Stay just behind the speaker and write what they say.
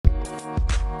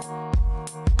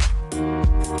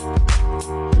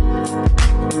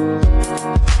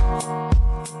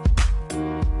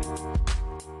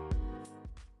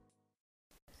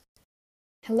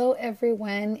Hello,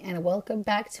 everyone, and welcome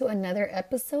back to another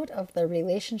episode of the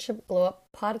Relationship Glow Up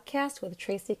podcast with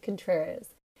Tracy Contreras.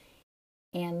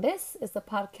 And this is a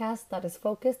podcast that is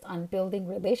focused on building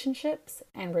relationships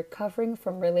and recovering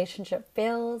from relationship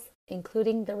fails,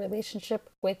 including the relationship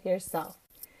with yourself.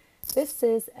 This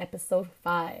is episode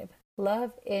 5,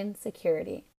 Love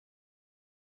Insecurity.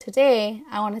 Today,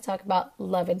 I want to talk about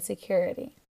love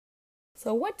insecurity.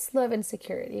 So what's love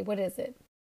insecurity? What is it?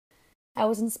 I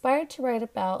was inspired to write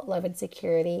about love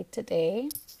insecurity today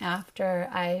after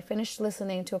I finished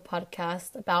listening to a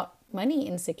podcast about money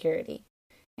insecurity.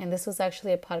 And this was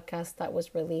actually a podcast that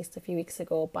was released a few weeks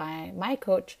ago by my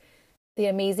coach, the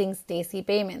amazing Stacey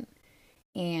Bayman.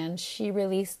 And she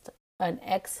released an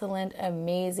excellent,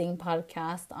 amazing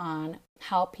podcast on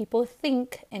how people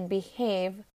think and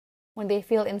behave when they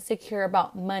feel insecure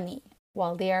about money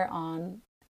while they are on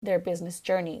their business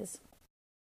journeys.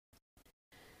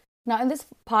 Now, in this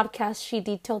podcast, she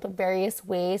detailed the various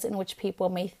ways in which people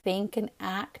may think and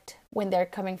act when they're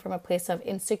coming from a place of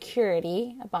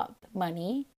insecurity about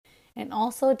money, and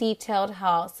also detailed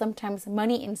how sometimes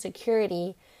money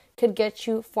insecurity could get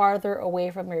you farther away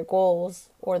from your goals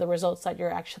or the results that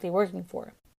you're actually working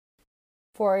for.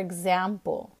 For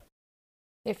example,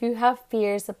 if you have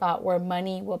fears about where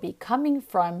money will be coming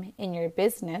from in your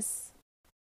business,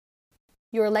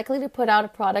 you're likely to put out a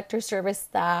product or service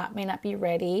that may not be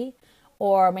ready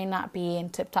or may not be in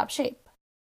tip-top shape.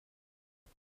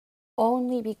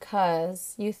 Only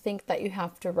because you think that you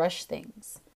have to rush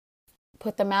things,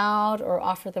 put them out or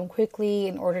offer them quickly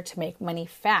in order to make money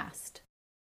fast.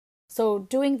 So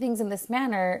doing things in this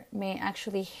manner may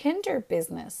actually hinder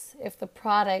business if the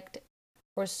product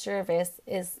or service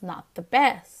is not the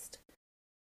best.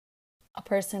 A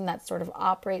person that sort of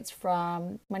operates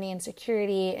from money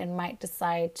insecurity and might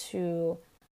decide to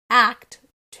act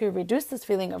to reduce this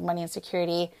feeling of money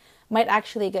insecurity might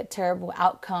actually get terrible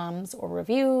outcomes or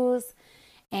reviews,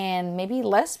 and maybe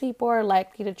less people are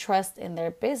likely to trust in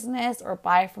their business or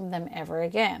buy from them ever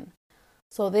again.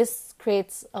 So this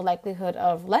creates a likelihood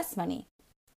of less money,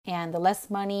 and the less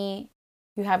money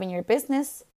you have in your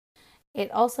business, it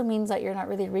also means that you're not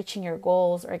really reaching your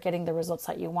goals or getting the results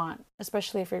that you want,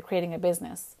 especially if you're creating a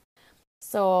business.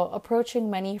 So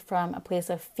approaching money from a place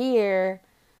of fear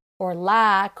or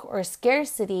lack or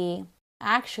scarcity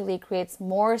actually creates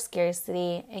more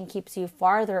scarcity and keeps you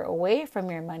farther away from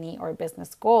your money or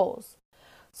business goals.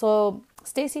 So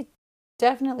Stacey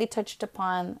definitely touched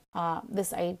upon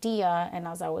this idea, and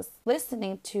as I was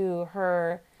listening to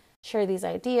her share these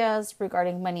ideas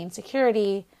regarding money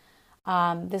insecurity,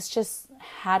 this just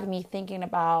had me thinking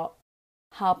about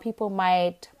how people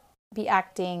might be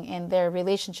acting in their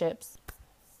relationships.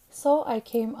 So I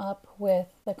came up with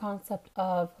the concept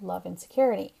of love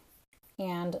insecurity.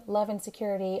 And love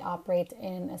insecurity operates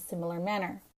in a similar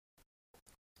manner.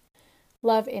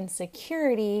 Love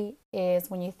insecurity is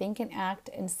when you think and act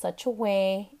in such a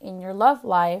way in your love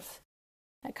life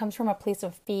that comes from a place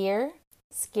of fear,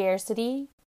 scarcity,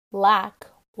 lack,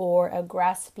 or a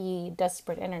graspy,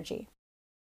 desperate energy.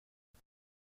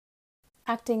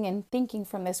 Acting and thinking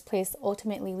from this place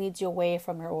ultimately leads you away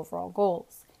from your overall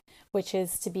goals, which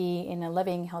is to be in a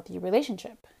loving, healthy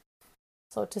relationship.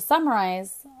 So to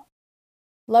summarize,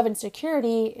 love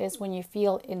insecurity is when you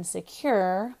feel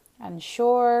insecure,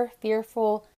 unsure,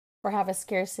 fearful, or have a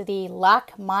scarcity,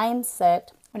 lack mindset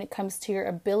when it comes to your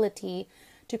ability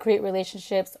to create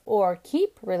relationships or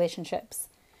keep relationships.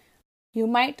 You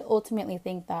might ultimately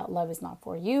think that love is not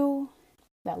for you,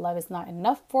 that love is not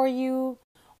enough for you,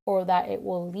 or that it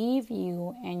will leave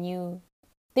you, and you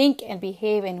think and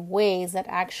behave in ways that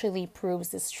actually proves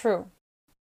this true.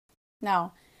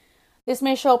 Now, this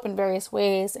may show up in various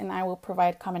ways, and I will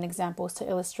provide common examples to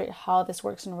illustrate how this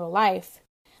works in real life,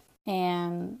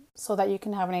 and so that you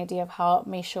can have an idea of how it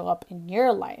may show up in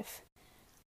your life.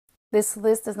 This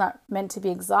list is not meant to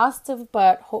be exhaustive,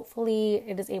 but hopefully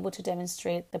it is able to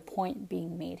demonstrate the point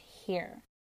being made here,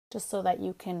 just so that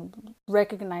you can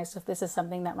recognize if this is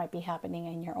something that might be happening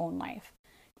in your own life,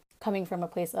 coming from a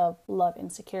place of love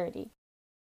insecurity.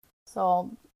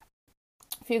 So,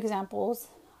 a few examples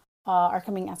are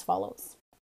coming as follows.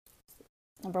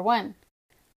 Number 1,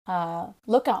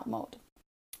 lookout mode.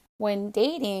 When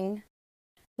dating,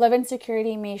 love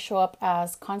insecurity may show up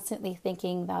as constantly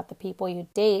thinking that the people you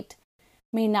date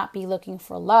may not be looking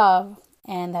for love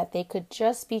and that they could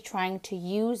just be trying to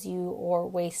use you or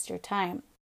waste your time.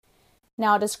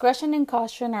 Now, discretion and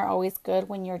caution are always good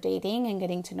when you're dating and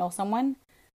getting to know someone.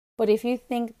 But if you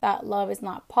think that love is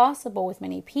not possible with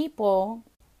many people,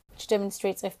 which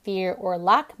demonstrates a fear or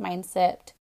lack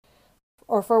mindset,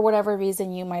 or for whatever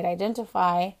reason you might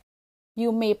identify,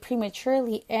 you may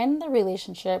prematurely end the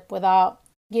relationship without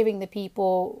giving the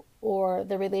people or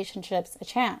the relationships a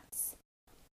chance.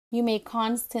 You may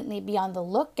constantly be on the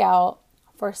lookout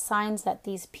for signs that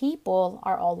these people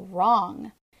are all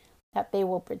wrong, that they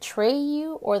will betray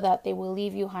you or that they will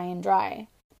leave you high and dry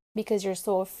because you're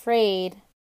so afraid.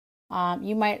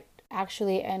 You might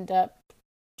actually end up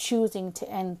choosing to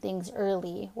end things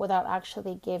early without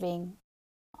actually giving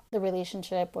the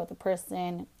relationship or the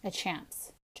person a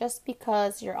chance, just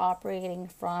because you're operating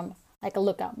from like a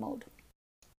lookout mode.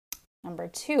 Number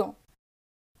 2,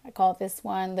 I call this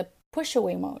one the push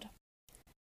away mode.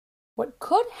 What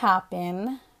could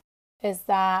happen is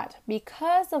that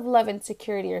because of love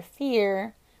insecurity or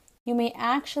fear, you may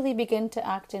actually begin to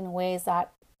act in ways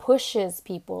that pushes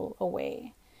people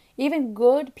away, even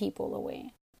good people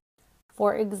away.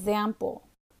 For example,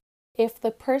 if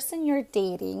the person you're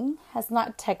dating has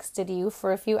not texted you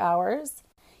for a few hours,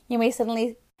 you may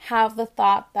suddenly have the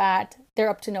thought that they're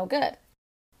up to no good.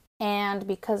 And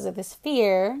because of this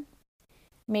fear,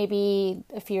 maybe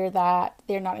a fear that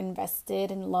they're not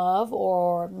invested in love,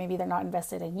 or maybe they're not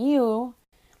invested in you,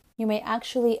 you may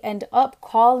actually end up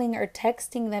calling or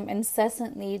texting them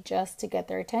incessantly just to get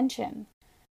their attention.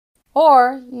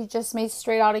 Or you just may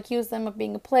straight out accuse them of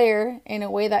being a player in a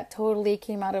way that totally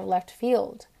came out of left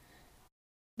field.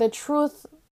 The truth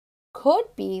could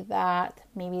be that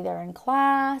maybe they're in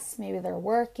class, maybe they're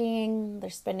working, they're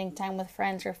spending time with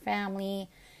friends or family,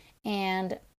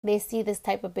 and they see this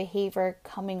type of behavior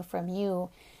coming from you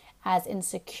as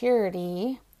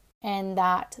insecurity, and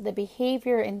that the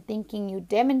behavior and thinking you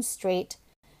demonstrate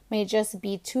may just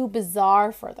be too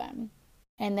bizarre for them.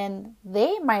 And then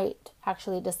they might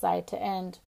actually decide to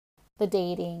end the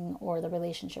dating or the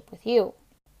relationship with you.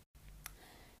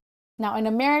 Now, in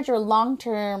a marriage or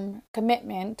long-term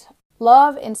commitment,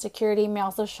 love insecurity may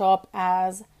also show up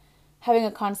as having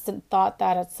a constant thought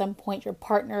that at some point your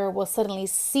partner will suddenly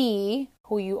see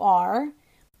who you are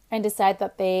and decide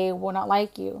that they will not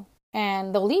like you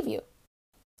and they'll leave you.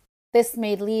 This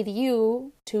may lead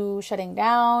you to shutting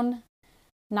down,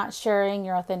 not sharing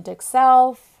your authentic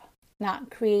self,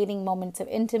 not creating moments of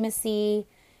intimacy,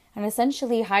 and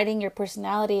essentially hiding your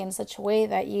personality in such a way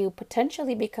that you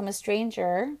potentially become a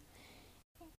stranger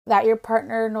that your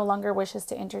partner no longer wishes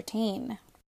to entertain.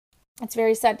 It's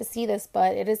very sad to see this,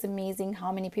 but it is amazing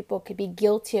how many people could be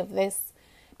guilty of this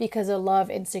because of love,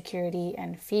 insecurity,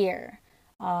 and fear.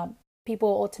 People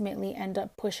ultimately end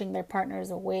up pushing their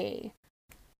partners away.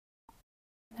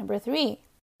 Number 3,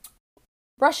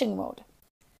 rushing mode.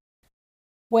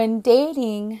 When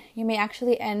dating, you may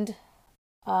actually end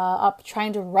up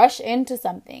trying to rush into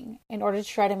something in order to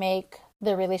try to make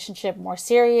the relationship more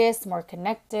serious, more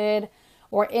connected,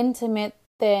 or intimate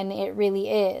than it really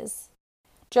is,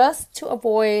 just to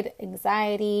avoid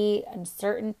anxiety,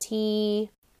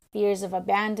 uncertainty, fears of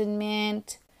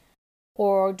abandonment,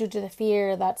 or due to the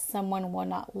fear that someone will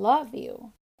not love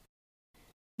you.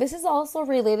 This is also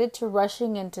related to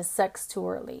rushing into sex too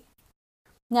early.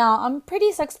 Now, I'm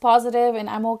pretty sex positive and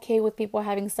I'm okay with people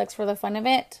having sex for the fun of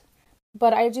it.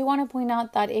 But I do want to point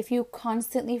out that if you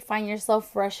constantly find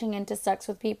yourself rushing into sex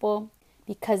with people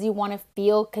because you want to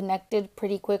feel connected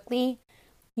pretty quickly,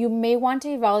 you may want to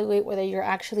evaluate whether you're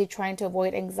actually trying to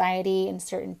avoid anxiety,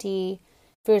 uncertainty,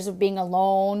 fears of being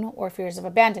alone, or fears of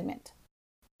abandonment.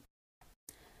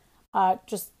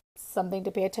 Just something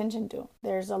to pay attention to.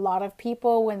 There's a lot of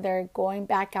people when they're going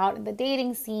back out in the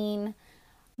dating scene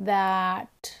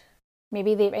that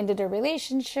maybe they've ended a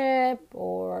relationship,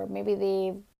 or maybe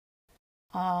they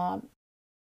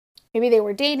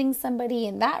were dating somebody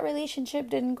and that relationship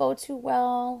didn't go too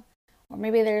well, or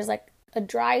maybe there's like a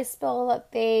dry spell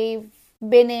that they've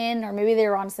been in, or maybe they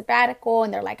were on sabbatical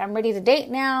and they're like, I'm ready to date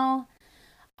now.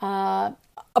 A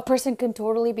person can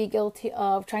totally be guilty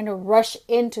of trying to rush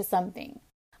into something,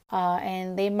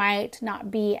 and they might not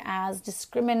be as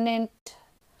discriminant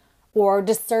or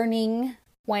discerning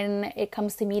when it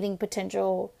comes to meeting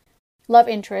potential love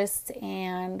interests,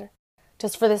 and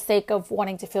just for the sake of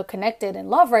wanting to feel connected and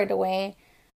love right away,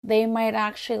 they might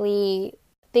actually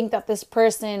think that this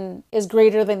person is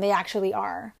greater than they actually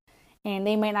are. And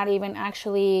they might not even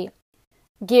actually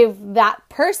give that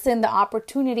person the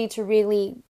opportunity to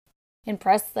really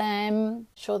impress them,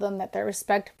 show them that they're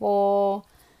respectful,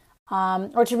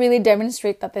 or to really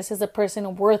demonstrate that this is a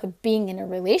person worth being in a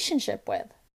relationship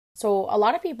with. So a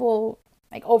lot of people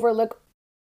overlook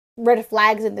red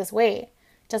flags in this way,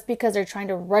 just because they're trying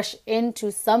to rush into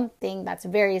something that's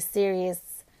very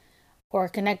serious or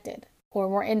connected or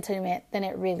more intimate than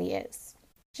it really is,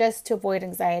 just to avoid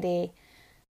anxiety,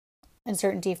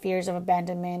 uncertainty, fears of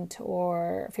abandonment,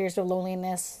 or fears of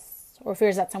loneliness, or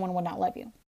fears that someone will not love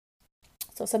you.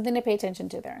 So something to pay attention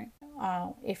to there.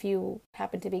 If you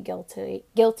happen to be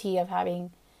guilty of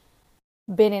having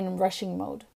been in rushing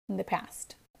mode in the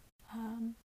past.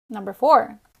 Number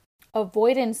 4,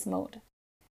 avoidance mode.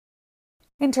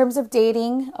 In terms of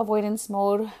dating, avoidance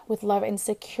mode with love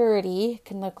insecurity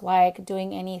can look like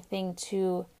doing anything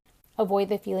to avoid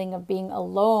the feeling of being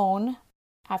alone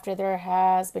after there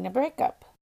has been a breakup.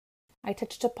 I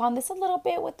touched upon this a little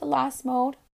bit with the last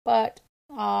mode, but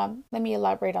let me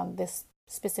elaborate on this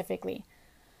specifically.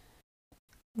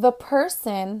 The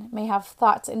person may have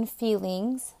thoughts and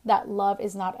feelings that love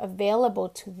is not available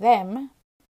to them,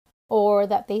 or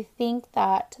that they think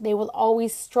that they will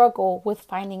always struggle with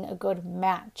finding a good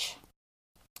match.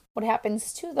 What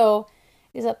happens too, though,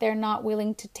 is that they're not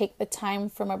willing to take the time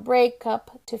from a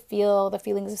breakup to feel the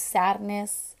feelings of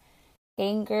sadness,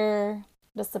 anger,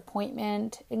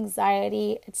 disappointment,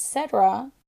 anxiety,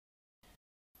 etc.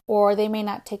 Or they may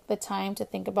not take the time to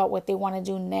think about what they want to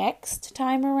do next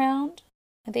time around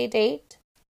they date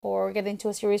or get into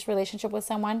a serious relationship with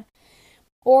someone.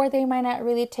 Or they might not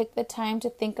really take the time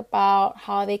to think about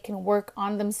how they can work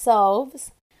on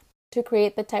themselves to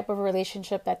create the type of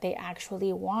relationship that they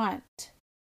actually want.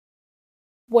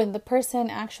 When the person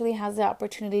actually has the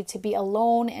opportunity to be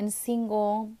alone and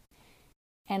single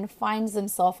and finds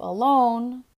themselves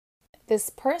alone,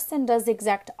 this person does the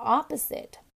exact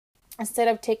opposite. Instead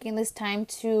of taking this time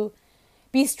to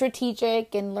be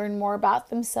strategic and learn more about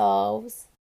themselves,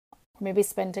 or maybe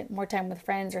spend more time with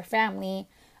friends or family,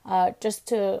 just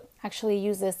to actually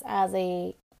use this as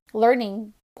a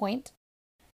learning point,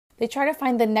 they try to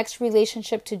find the next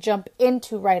relationship to jump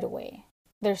into right away.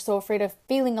 They're so afraid of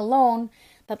feeling alone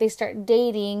that they start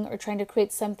dating or trying to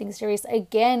create something serious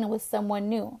again with someone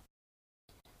new.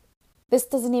 This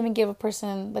doesn't even give a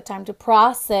person the time to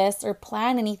process or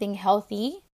plan anything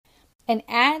healthy, and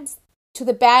adds to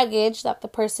the baggage that the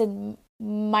person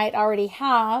might already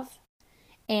have,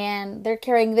 and they're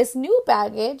carrying this new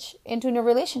baggage into a new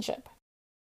relationship.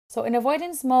 So in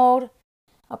avoidance mode,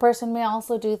 a person may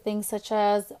also do things such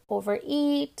as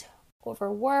overeat,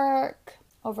 overwork,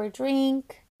 overdrink,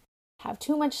 have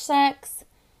too much sex,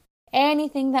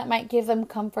 anything that might give them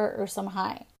comfort or some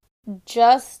high,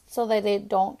 just so that they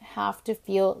don't have to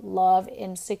feel love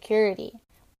insecurity.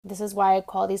 This is why I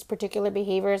call these particular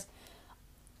behaviors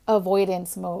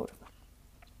avoidance mode.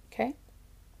 Okay.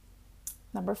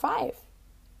 Number 5,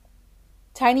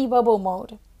 tiny bubble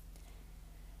mode.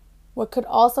 What could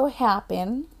also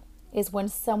happen is when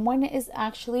someone is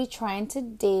actually trying to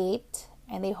date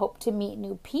and they hope to meet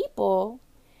new people,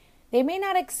 they may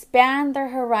not expand their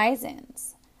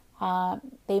horizons.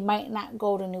 They might not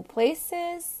go to new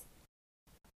places,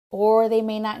 or they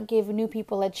may not give new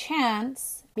people a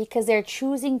chance because they're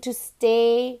choosing to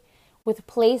stay with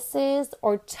places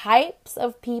or types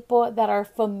of people that are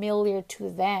familiar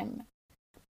to them.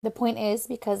 The point is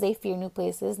because they fear new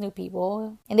places, new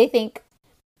people, and they think,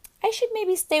 I should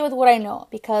maybe stay with what I know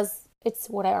because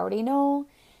it's what I already know.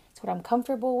 It's what I'm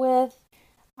comfortable with.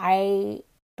 I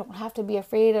don't have to be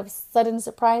afraid of sudden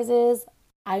surprises.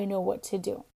 I know what to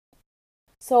do.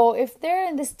 So if they're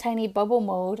in this tiny bubble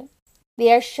mode,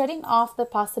 they are shutting off the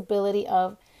possibility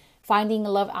of finding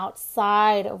love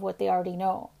outside of what they already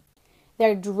know.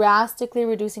 They're drastically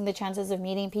reducing the chances of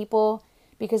meeting people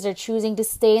because they're choosing to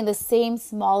stay in the same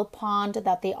small pond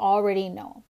that they already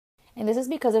know. And this is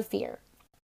because of fear.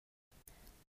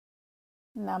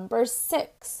 Number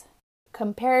 6,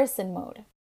 comparison mode.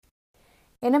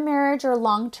 In a marriage or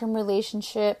long-term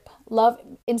relationship, love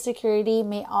insecurity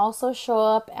may also show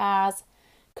up as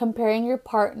comparing your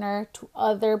partner to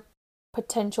other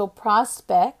potential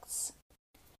prospects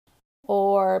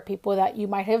or people that you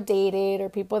might have dated or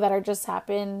people that just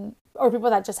happen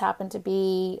to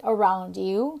be around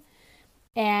you,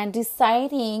 and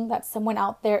deciding that someone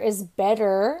out there is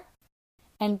better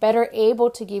and better able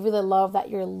to give you the love that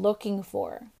you're looking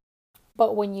for.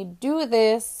 But when you do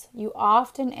this, you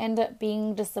often end up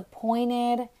being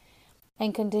disappointed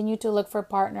and continue to look for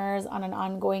partners on an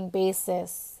ongoing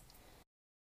basis.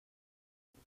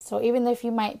 So even if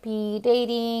you might be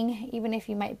dating, even if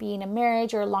you might be in a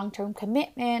marriage or a long-term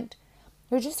commitment,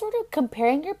 you're just sort of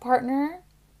comparing your partner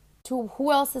to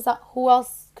who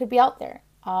else could be out there.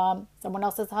 Someone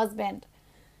else's husband,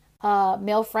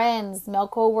 male friends, male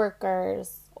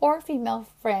co-workers, or female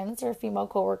friends or female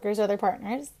co-workers or their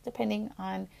partners, depending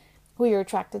on who you're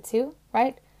attracted to,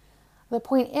 right? The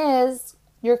point is,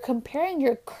 you're comparing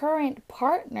your current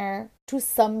partner to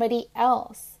somebody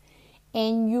else,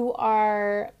 and you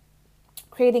are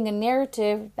creating a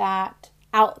narrative that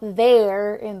out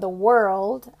there in the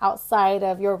world, outside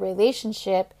of your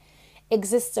relationship,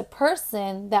 exists a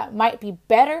person that might be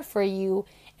better for you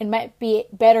and might be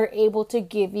better able to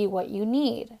give you what you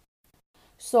need.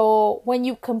 So when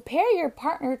you compare your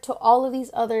partner to all of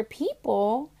these other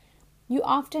people, you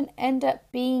often end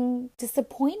up being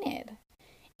disappointed.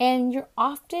 And you're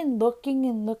often looking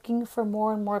and looking for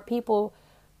more and more people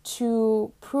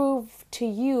to prove to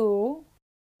you,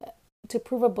 to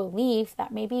prove a belief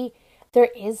that maybe there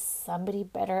is somebody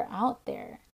better out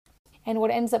there. And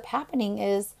what ends up happening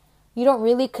is you don't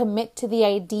really commit to the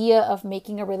idea of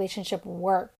making a relationship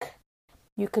work.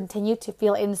 You continue to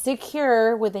feel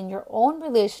insecure within your own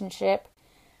relationship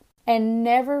and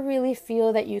never really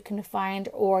feel that you can find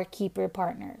or keep your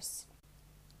partners.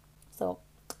 So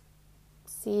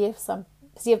see if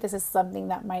this is something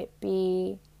that might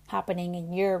be happening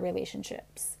in your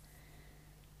relationships.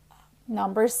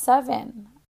 Number 7,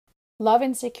 love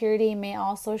insecurity may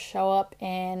also show up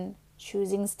in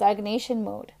choosing stagnation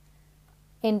mode.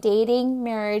 In dating,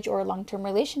 marriage, or long-term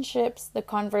relationships, the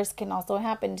converse can also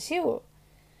happen too.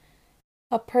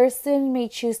 A person may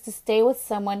choose to stay with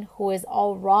someone who is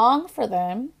all wrong for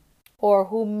them, or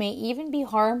who may even be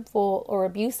harmful or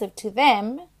abusive to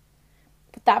them,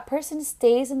 but that person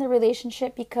stays in the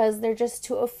relationship because they're just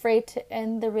too afraid to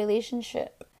end the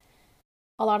relationship.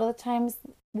 A lot of the times,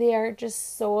 they are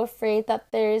just so afraid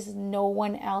that there's no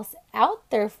one else out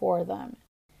there for them.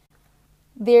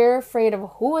 They're afraid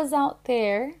of who is out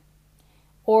there,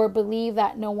 or believe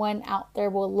that no one out there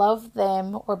will love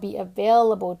them or be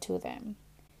available to them.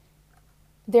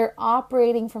 They're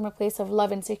operating from a place of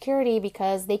love insecurity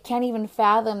because they can't even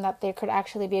fathom that there could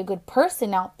actually be a good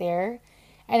person out there,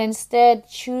 and instead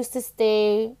choose to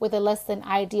stay with a less than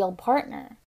ideal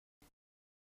partner.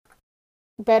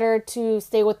 Better to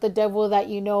stay with the devil that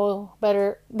you know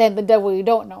better than the devil you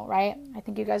don't know, right? I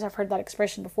think you guys have heard that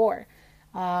expression before.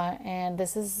 And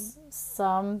this is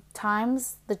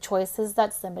sometimes the choices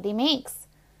that somebody makes,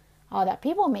 that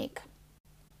people make.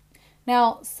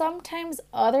 Now, sometimes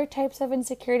other types of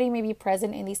insecurity may be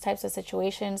present in these types of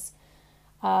situations,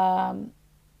 such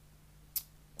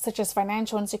as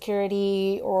financial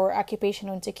insecurity or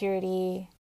occupational insecurity,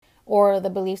 or the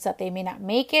beliefs that they may not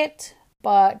make it.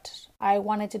 But I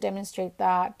wanted to demonstrate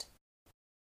that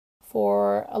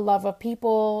for a love of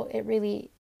people, it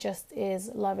really just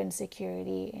is love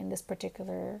insecurity in this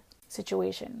particular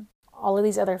situation. All of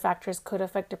these other factors could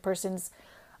affect a person's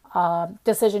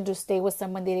decision to stay with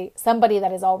somebody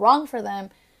that is all wrong for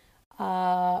them.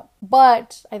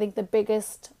 But I think the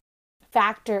biggest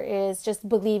factor is just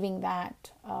believing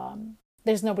that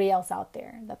there's nobody else out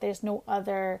there, that there's no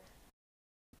other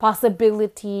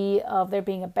possibility of there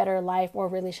being a better life or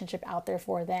relationship out there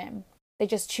for them. They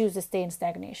just choose to stay in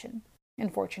stagnation,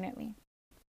 unfortunately.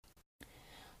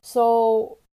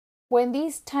 So when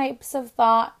these types of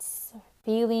thoughts,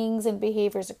 feelings, and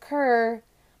behaviors occur,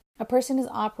 a person is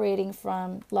operating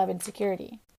from love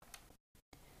insecurity.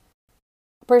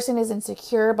 A person is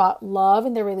insecure about love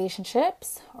in their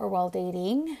relationships or while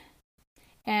dating,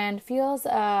 and feels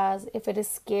as if it is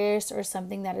scarce or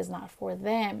something that is not for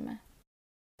them.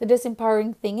 The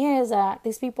disempowering thing is that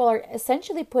these people are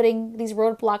essentially putting these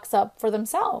roadblocks up for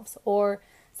themselves, or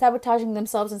sabotaging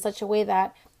themselves in such a way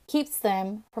that keeps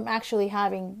them from actually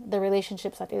having the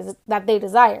relationships that they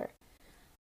desire.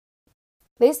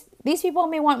 These people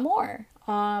may want more.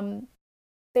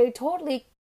 They totally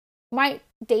might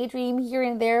daydream here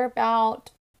and there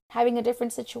about having a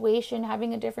different situation,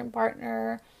 having a different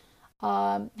partner,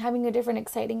 having a different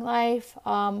exciting life.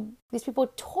 These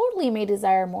people totally may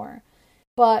desire more.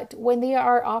 But when they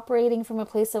are operating from a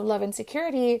place of love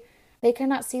insecurity, they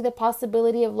cannot see the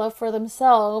possibility of love for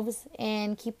themselves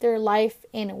and keep their life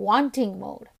in wanting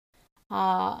mode,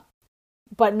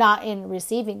 but not in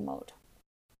receiving mode.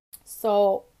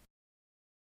 So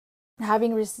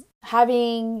having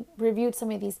reviewed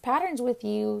some of these patterns with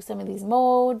you, some of these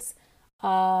modes,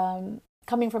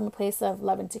 coming from a place of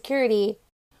love insecurity,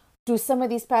 do some of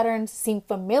these patterns seem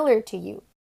familiar to you?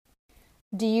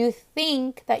 Do you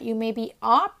think that you may be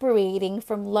operating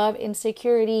from love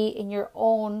insecurity in your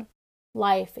own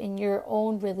life, in your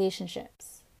own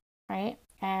relationships, right?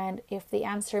 And if the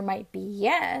answer might be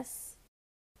yes,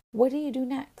 what do you do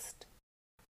next?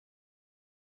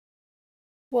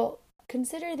 Well,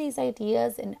 consider these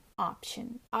ideas and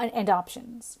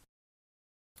options.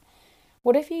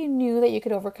 What if you knew that you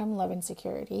could overcome love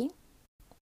insecurity?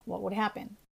 What would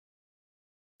happen?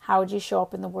 How would you show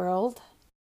up in the world?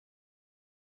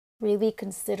 Really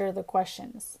consider the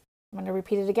questions. I'm going to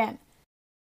repeat it again.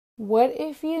 What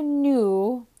if you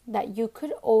knew that you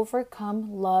could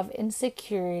overcome love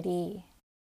insecurity?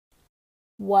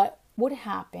 What would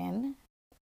happen?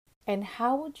 And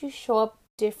how would you show up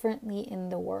differently in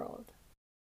the world?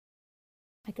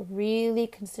 Like, really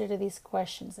consider these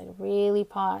questions. Like, really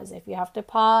pause. If you have to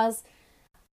pause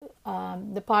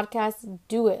the podcast,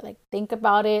 do it. Like, think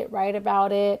about it, write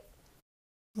about it.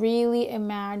 Really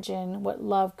imagine what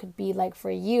love could be like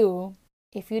for you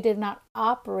if you did not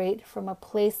operate from a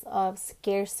place of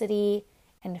scarcity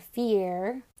and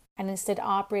fear, and instead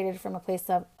operated from a place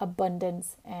of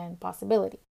abundance and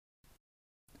possibility.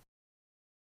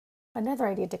 Another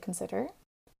idea to consider: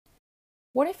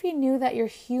 what if you knew that your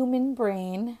human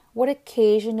brain would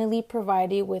occasionally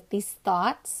provide you with these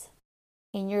thoughts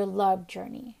in your love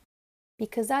journey?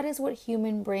 Because that is what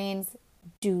human brains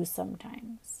do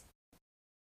sometimes.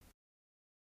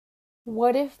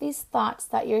 What if these thoughts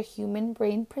that your human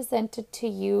brain presented to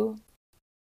you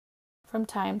from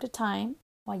time to time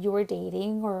while you were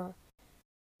dating or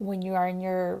when you are in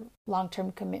your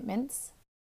long-term commitments,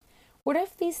 what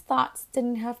if these thoughts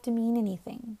didn't have to mean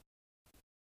anything?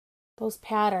 Those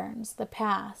patterns, the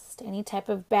past, any type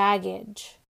of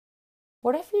baggage.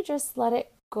 What if you just let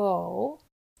it go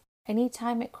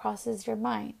anytime it crosses your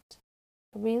mind?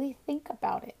 Really think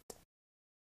about it.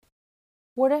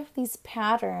 What if these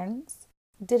patterns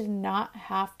did not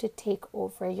have to take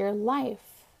over your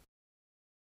life?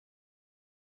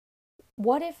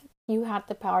 What if you had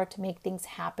the power to make things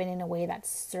happen in a way that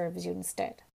serves you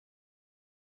instead?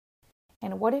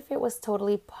 And what if it was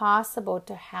totally possible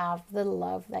to have the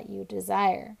love that you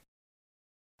desire?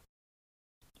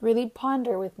 Really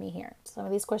ponder with me here. Some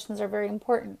of these questions are very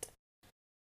important.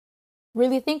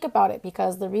 Really think about it,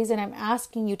 because the reason I'm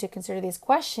asking you to consider these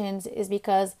questions is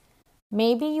because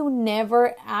maybe you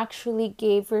never actually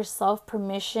gave yourself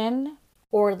permission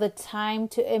or the time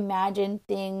to imagine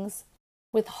things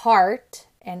with heart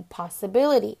and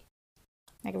possibility.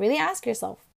 Like, really ask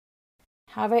yourself,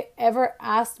 have I ever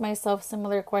asked myself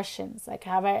similar questions? Like,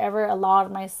 have I ever allowed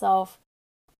myself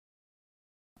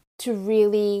to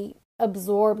really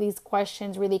absorb these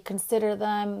questions, really consider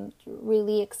them,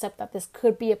 really accept that this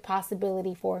could be a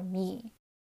possibility for me?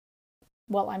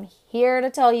 Well, I'm here to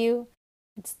tell you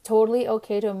it's totally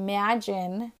okay to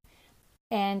imagine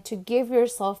and to give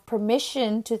yourself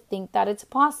permission to think that it's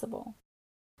possible.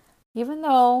 Even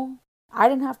though I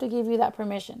didn't have to give you that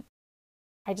permission.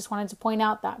 I just wanted to point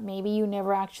out that maybe you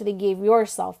never actually gave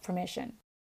yourself permission.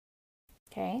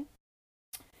 Okay?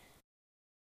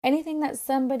 Anything that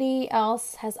somebody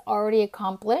else has already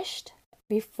accomplished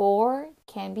before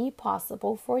can be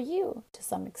possible for you to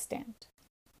some extent.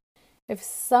 If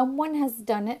someone has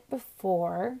done it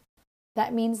before,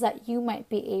 that means that you might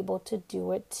be able to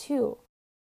do it too.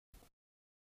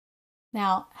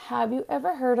 Now, have you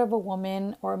ever heard of a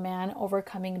woman or a man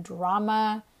overcoming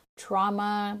drama,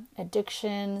 trauma,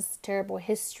 addictions, terrible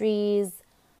histories,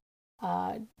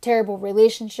 terrible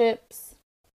relationships?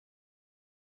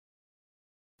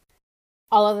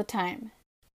 All of the time.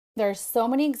 There are so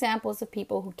many examples of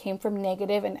people who came from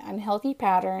negative and unhealthy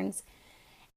patterns,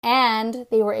 and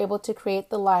they were able to create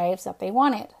the lives that they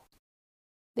wanted.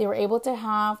 They were able to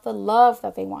have the love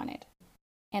that they wanted.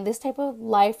 And this type of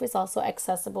life is also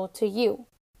accessible to you.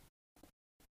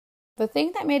 The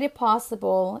thing that made it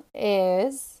possible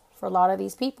is, for a lot of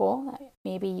these people,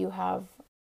 maybe you have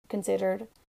considered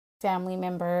family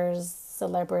members,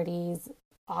 celebrities,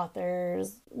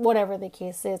 authors, whatever the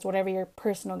case is, whatever your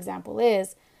personal example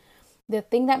is, the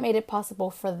thing that made it possible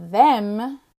for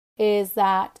them is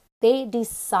that they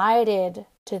decided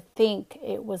to think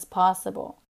it was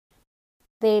possible.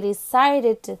 They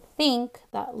decided to think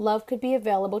that love could be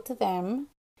available to them,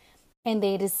 and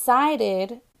they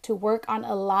decided to work on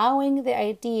allowing the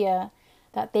idea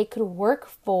that they could work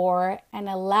for and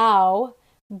allow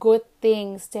good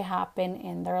things to happen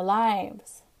in their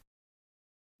lives.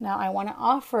 Now, I want to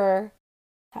offer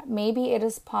that maybe it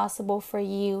is possible for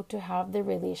you to have the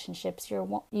relationships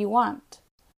you want.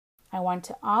 I want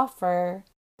to offer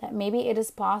that maybe it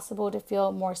is possible to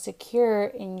feel more secure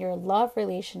in your love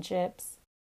relationships.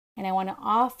 And I want to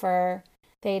offer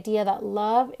the idea that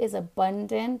love is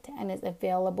abundant and is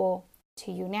available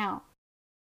to you now.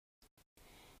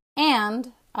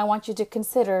 And I want you to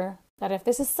consider that if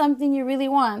this is something you really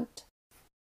want,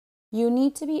 you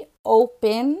need to be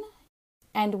open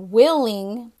and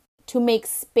willing to make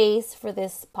space for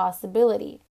this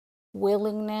possibility.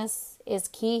 Willingness is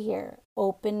key here.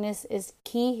 Openness is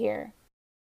key here.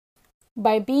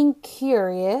 By being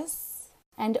curious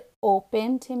and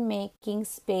open to making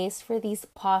space for these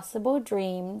possible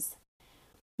dreams,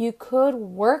 you could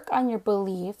work on your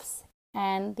beliefs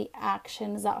and the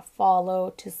actions that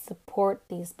follow to support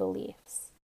these beliefs.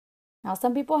 Now,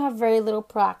 some people have very little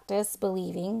practice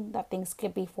believing that things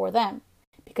could be for them,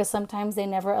 because sometimes they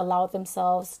never allow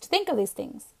themselves to think of these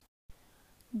things.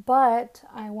 But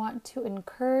I want to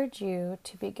encourage you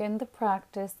to begin the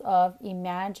practice of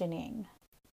imagining.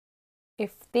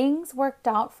 If things worked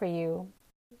out for you,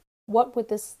 what would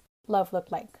this love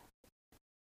look like?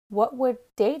 What would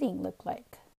dating look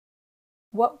like?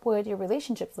 What would your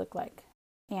relationships look like?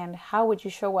 And how would you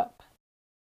show up?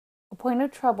 A point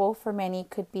of trouble for many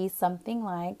could be something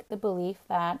like the belief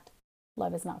that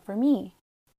love is not for me.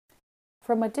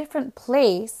 From a different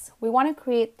place, we want to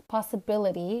create the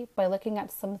possibility by looking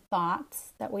at some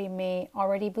thoughts that we may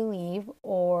already believe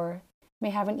or may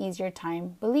have an easier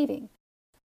time believing.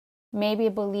 Maybe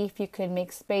a belief you could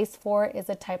make space for is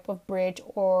a type of bridge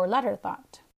or ladder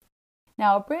thought.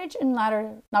 Now, bridge and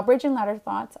ladder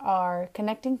thoughts are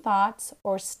connecting thoughts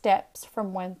or steps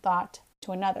from one thought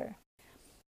to another.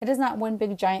 It is not one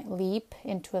big giant leap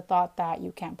into a thought that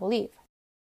you can't believe.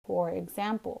 For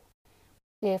example,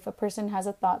 if a person has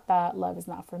a thought that love is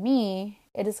not for me,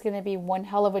 it is going to be one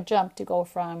hell of a jump to go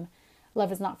from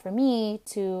love is not for me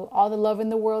to all the love in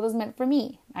the world is meant for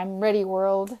me. I'm ready,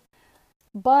 world.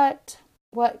 But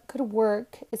what could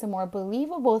work is a more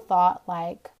believable thought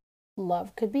like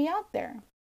love could be out there.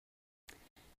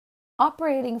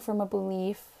 Operating from a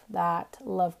belief that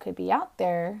love could be out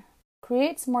there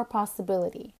creates more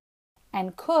possibility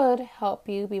and could help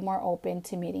you be more open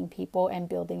to meeting people and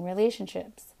building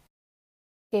relationships.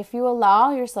 If you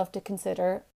allow yourself to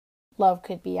consider love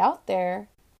could be out there,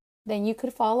 then you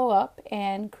could follow up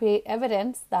and create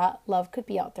evidence that love could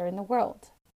be out there in the world.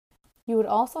 You would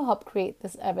also help create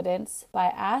this evidence by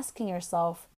asking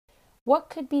yourself, what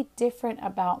could be different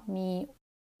about me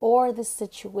or the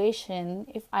situation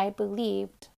if I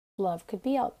believed love could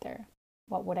be out there?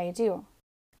 What would I do?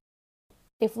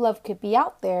 If love could be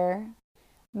out there,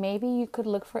 maybe you could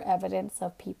look for evidence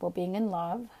of people being in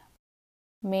love.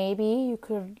 Maybe you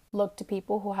could look to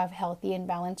people who have healthy and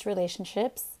balanced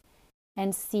relationships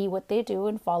and see what they do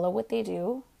and follow what they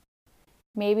do.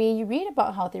 Maybe you read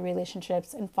about healthy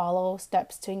relationships and follow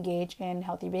steps to engage in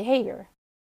healthy behavior.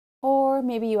 Or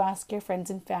maybe you ask your friends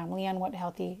and family on what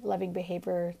healthy, loving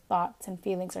behavior, thoughts, and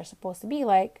feelings are supposed to be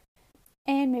like,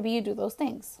 and maybe you do those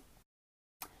things.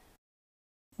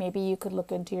 Maybe you could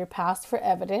look into your past for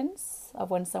evidence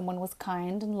of when someone was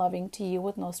kind and loving to you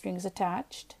with no strings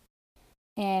attached.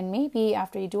 And maybe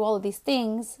after you do all of these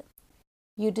things,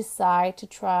 you decide to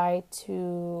try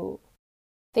to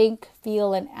think,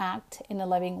 feel, and act in a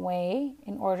loving way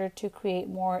in order to create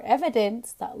more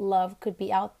evidence that love could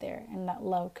be out there and that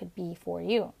love could be for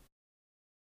you.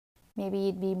 Maybe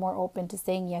you'd be more open to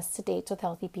saying yes to dates with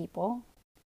healthy people.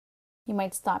 You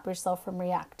might stop yourself from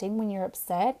reacting when you're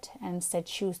upset and instead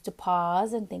choose to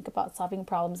pause and think about solving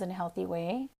problems in a healthy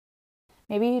way.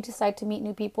 Maybe you decide to meet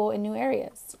new people in new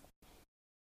areas.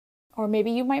 Or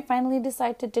maybe you might finally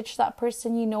decide to ditch that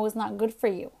person you know is not good for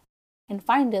you. And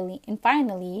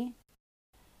finally,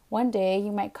 one day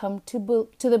you might come to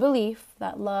the belief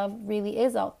that love really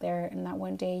is out there and that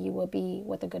one day you will be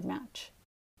with a good match.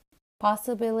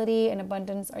 Possibility and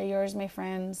abundance are yours, my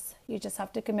friends. You just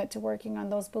have to commit to working on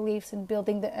those beliefs and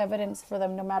building the evidence for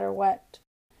them no matter what.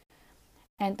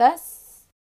 And thus,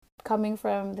 coming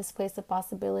from this place of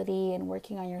possibility and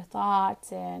working on your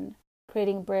thoughts and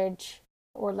creating bridge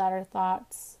or ladder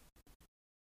thoughts,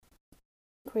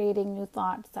 creating new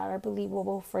thoughts that are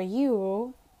believable for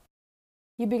you,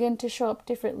 you begin to show up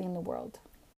differently in the world.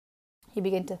 You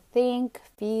begin to think,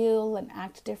 feel, and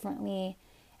act differently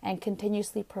and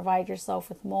continuously provide yourself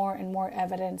with more and more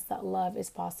evidence that love is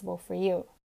possible for you.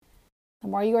 The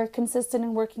more you are consistent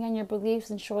in working on your beliefs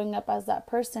and showing up as that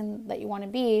person that you want to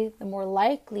be, the more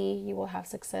likely you will have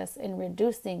success in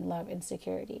reducing love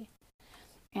insecurity.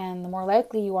 And the more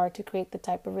likely you are to create the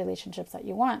type of relationships that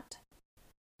you want.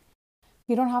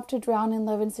 You don't have to drown in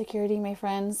love insecurity, my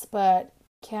friends, but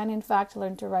can in fact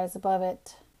learn to rise above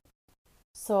it.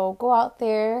 So go out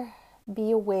there,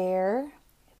 be aware,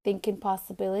 think in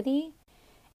possibility,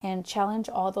 and challenge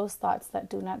all those thoughts that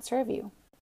do not serve you.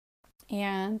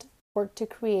 And work to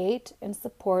create and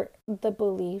support the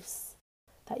beliefs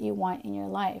that you want in your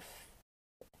life.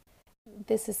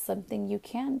 This is something you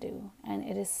can do, and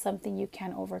it is something you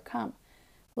can overcome.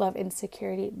 Love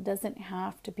insecurity doesn't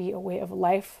have to be a way of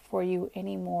life for you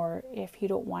anymore if you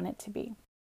don't want it to be.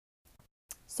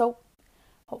 So,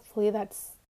 hopefully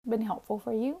that's been helpful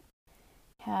for you.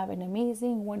 Have an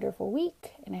amazing, wonderful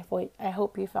week, and I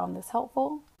hope you found this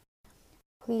helpful.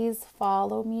 Please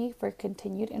follow me for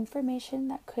continued information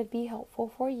that could be helpful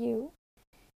for you.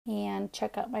 And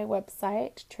check out my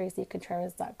website,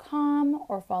 tracycontreras.com,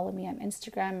 or follow me on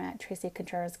Instagram at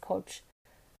tracycontrerascoach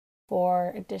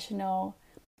for additional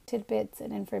tidbits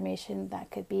and information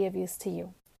that could be of use to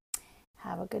you.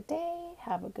 Have a good day.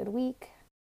 Have a good week.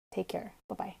 Take care.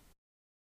 Bye-bye.